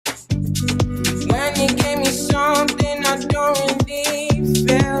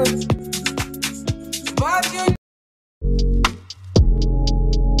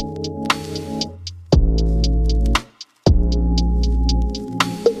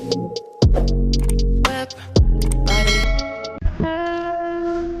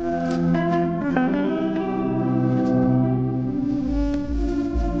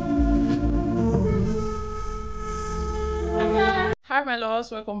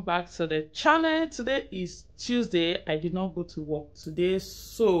viewers, welcome back to the channel. Today is Tuesday. I did not go to work today,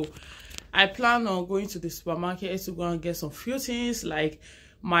 so I plan on going to the supermarket to go and get some few things like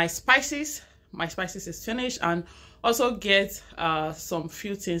my spices is finished, and also get some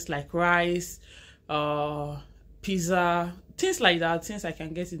few things like rice, pizza, things like that, things I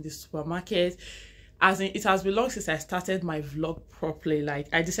can get in the supermarket. As in, it has been long since I started my vlog properly. Like,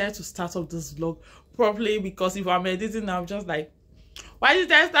 I decided to start up this vlog properly because if I'm editing, I'm just like, why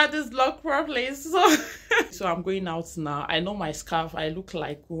did I start this vlog properly? So I'm going out now. I know my scarf, I look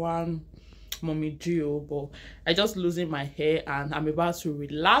like one mommy Geo, but I just losing my hair and I'm about to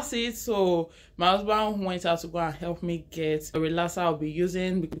relax it. So my husband went out to go and help me get a relaxer I'll be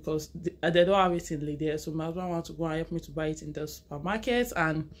using because they don't have it in there. So my husband wants to go and help me to buy it in the supermarket.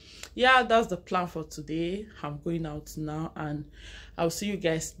 And yeah, that's the plan for today. I'm going out now and I'll see you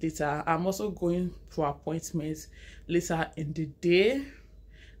guys later. I'm also going for appointments later in the day.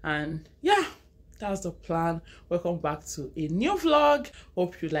 And yeah, that's the plan. Welcome back to a new vlog.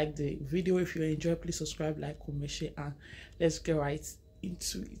 Hope you like the video. If you enjoy, please subscribe, like, comment, share, and let's get right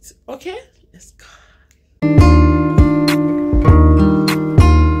into it. Okay, let's go.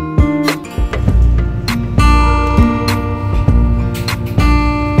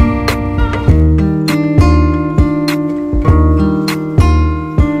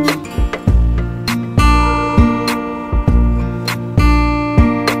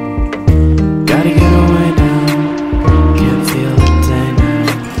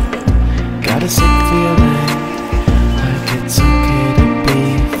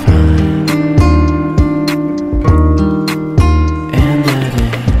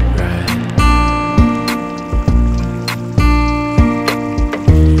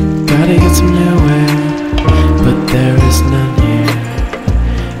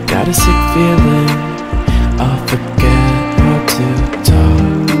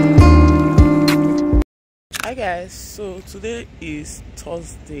 Hi guys, so today is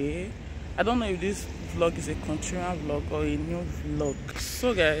Thursday. I don't know if this vlog is a continual vlog or a new vlog.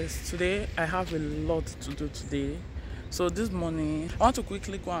 So guys, today I have a lot to do today. So this morning I want to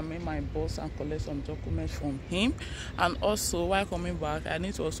quickly go and meet my boss and collect some documents from him, and also while coming back I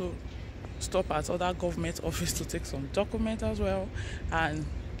need to also stop at other government office to take some documents as well, and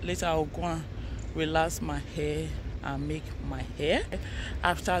later I'll go and relax my hair and make my hair.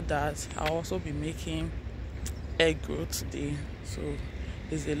 After that I'll also be making egg roll today, so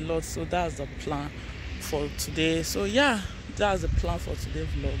it's a lot. So that's the plan for today. So yeah, that's the plan for today's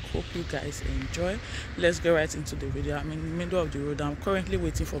vlog. Hope you guys enjoy. Let's get right into the video. I'm in the middle of the road. I'm currently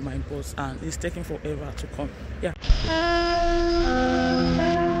waiting for my boss and it's taking forever to come. Yeah.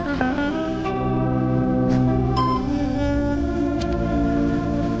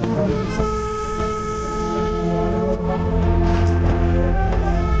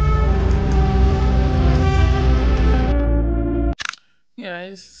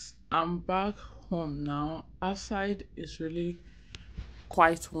 Guys, I'm back home now. Outside is really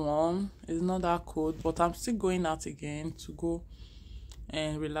quite warm. It's not that cold, but I'm still going out again to go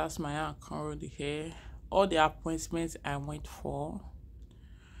and relax my hair and curl the hair. All the appointments I went for,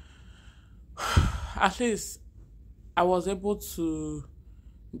 at least I was able to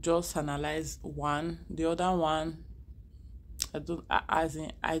just analyze one. The other one, I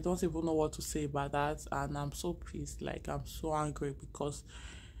don't even know what to say about that, and I'm so pissed. Like, I'm so angry because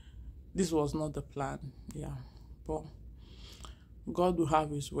this was not the plan. Yeah, but God will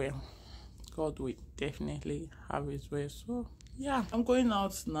have his way. God will definitely have his way. So yeah, I'm going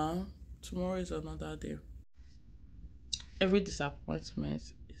out now. Tomorrow is another day. Every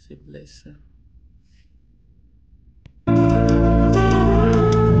disappointment is a blessing.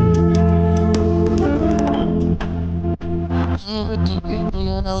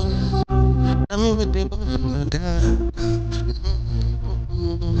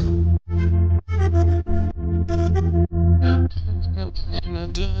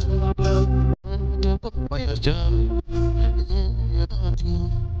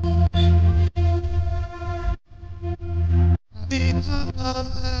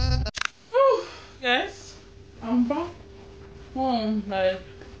 Guys, I'm back home. Like,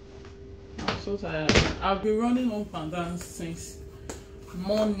 I'm so tired. I've been running up and down since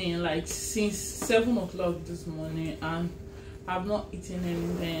morning, like since 7 o'clock this morning, and I've not eaten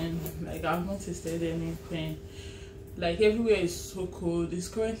anything. Like, I've not tasted anything. Like, everywhere is so cold. It's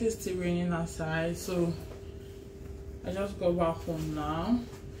currently still raining outside, so I just got back home now.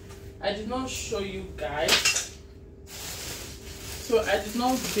 I did not show you guys. So I did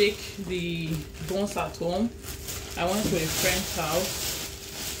not bake the buns at home. I went to a friend's house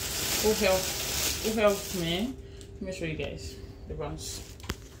who helped me. Let me show you guys the buns.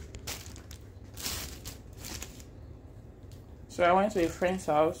 So I went to a friend's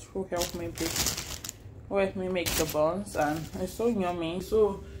house who helped me make the buns, and it's so yummy.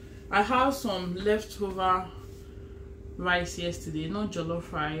 So I have some leftover rice yesterday, not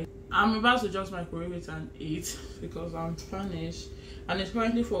jollof rice. I'm about to just microwave it and eat because I'm famished, and it's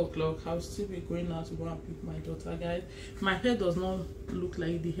currently 4 o'clock. I'll still be going out to go and pick my daughter, guys. My hair does not look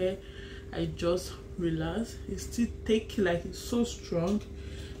like the hair I just relaxed. It's still thick, like it's so strong.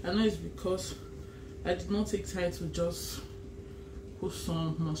 I know it's because I did not take time to just put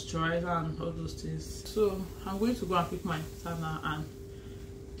some moisturizer and all those things. So I'm going to go and pick my daughter and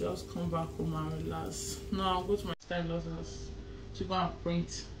just come back home and relax. Now I'll go to my stylist house to go and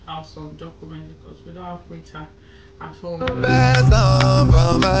print out some documents because we don't have printer at home.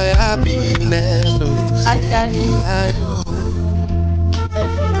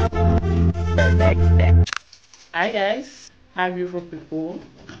 Hi guys, hi beautiful people.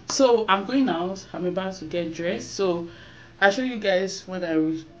 So I'm going out. I'm about to get dressed. So I'll show you guys when I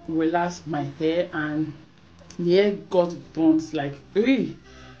relax my hair, and the hair got burnt like really.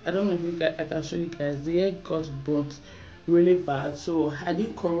 I don't know if you guys, I can show you guys. The hair got burnt really bad, so I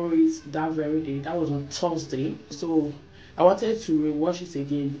didn't color it that very day. That was on Thursday, so I wanted to rewash it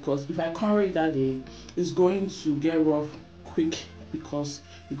again because if I color it that day, it's going to get rough quick because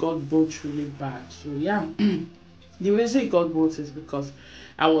it got burnt really bad. So yeah, the reason it got burnt is because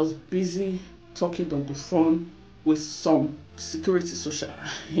I was busy talking on the phone with some security social,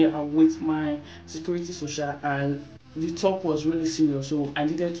 with my security social, and the talk was really serious, so I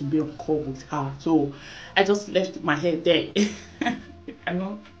needed to be on call with her. So I just left my hair there. I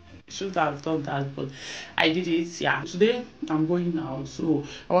know I should have done that, but I did it. Yeah, today I'm going out, so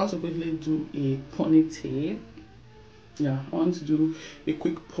I want to quickly do a ponytail. Yeah, I want to do a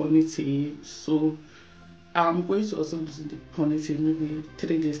quick ponytail. So I'm going to also do the ponytail maybe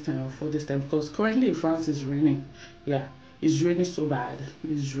 3 days time or 4 days time because currently in France it's raining. Yeah, it's raining so bad.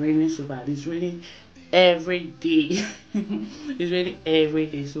 It's raining so bad. It's raining every day. It's raining every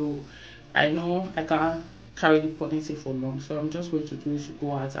day. So I know I can't carry the ponytail for long. So I'm just going to do it to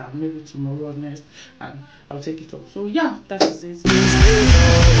go out, and maybe tomorrow or next, and I'll take it off. So yeah, that is it.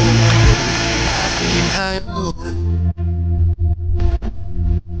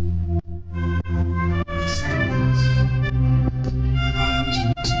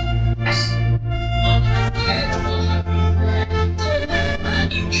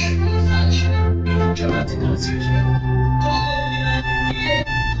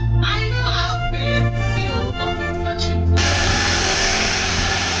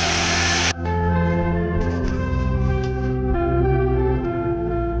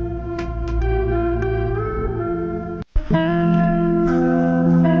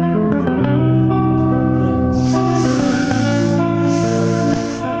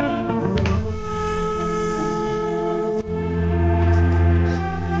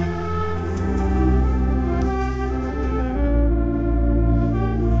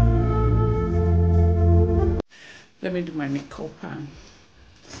 Let me do my makeup and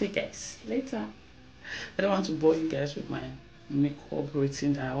see you guys later. I don't want to bore you guys with my makeup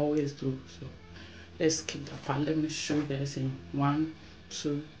routine that I always do. So let's skip that part. Let me show you guys in 1,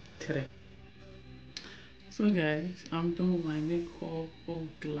 2, 3. So guys, I'm done with my makeup, all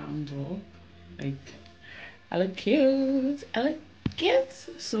glammed up. Like I look cute. I look cute.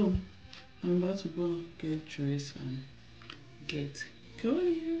 So I'm about to go get dressed and get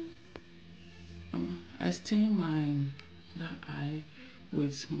going. I stain my that eye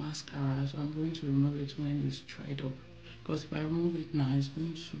with mascara, so I'm going to remove it when it's dried up, because if I remove it now it's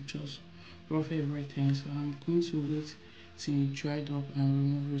going to just rough everything. So I'm going to wait till it dried up and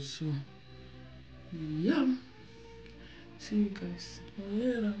remove it. So yeah, see you guys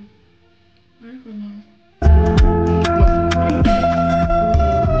later. Bye for now.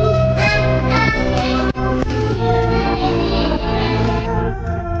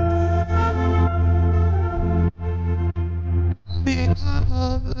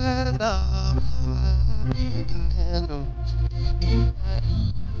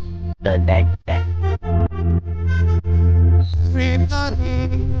 The next day.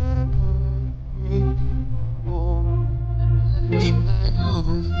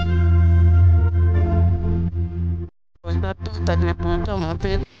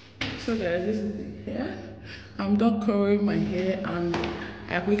 So guys, this is the hair. I'm done curling my hair, and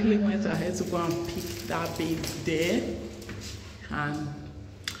I quickly went ahead to go and pick that baby there, and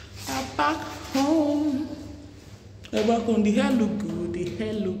I'm back home. I'm back home. The hair look good, the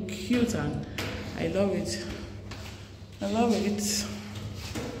hair look cute, and I love it. I love it.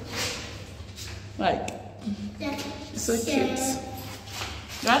 Like, it's so cute.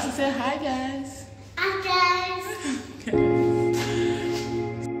 You want to say hi guys? Hi guys. Okay.